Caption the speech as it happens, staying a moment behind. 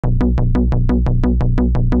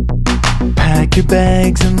Pack your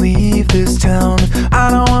bags and leave this town. I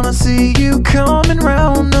don't wanna see you coming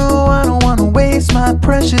round. No, I don't wanna waste my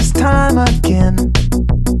precious time again.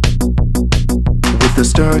 With the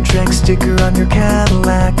Star Trek sticker on your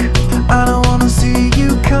Cadillac, I don't wanna see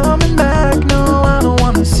you coming back. No, I don't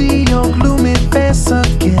wanna see your gloomy face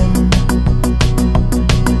again.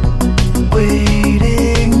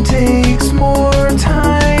 Waiting takes more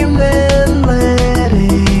time than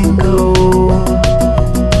letting go.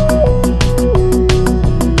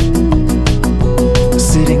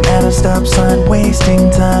 Sitting at a stop sign, wasting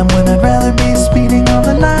time, when I'd rather be speeding on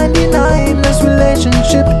the 99. This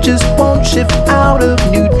relationship just won't shift out of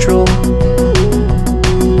neutral.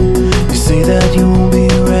 You say that you'll be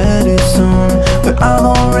ready soon, but I've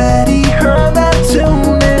already heard that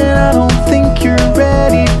tune, and I don't think you're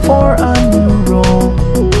ready for a new role.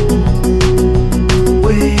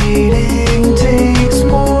 Waiting takes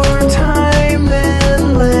more time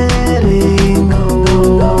than letting go.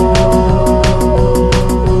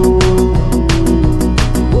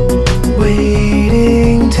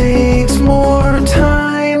 Waiting takes more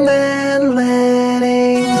time than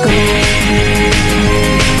letting go.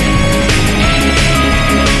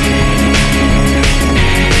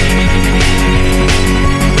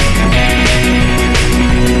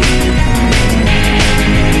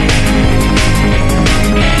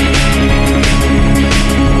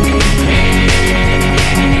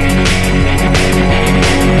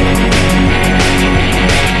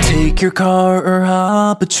 Take your car or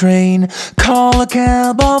hop a train, call a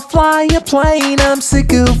cab or fly a plane. I'm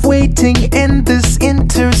sick of waiting in this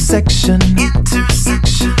intersection.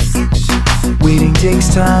 Waiting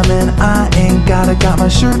takes time and I ain't got my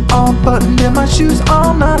shirt all buttoned and my shoes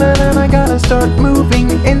all knotted, and I gotta start moving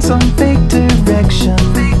in some fake direction.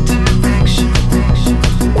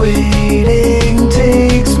 Waiting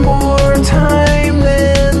takes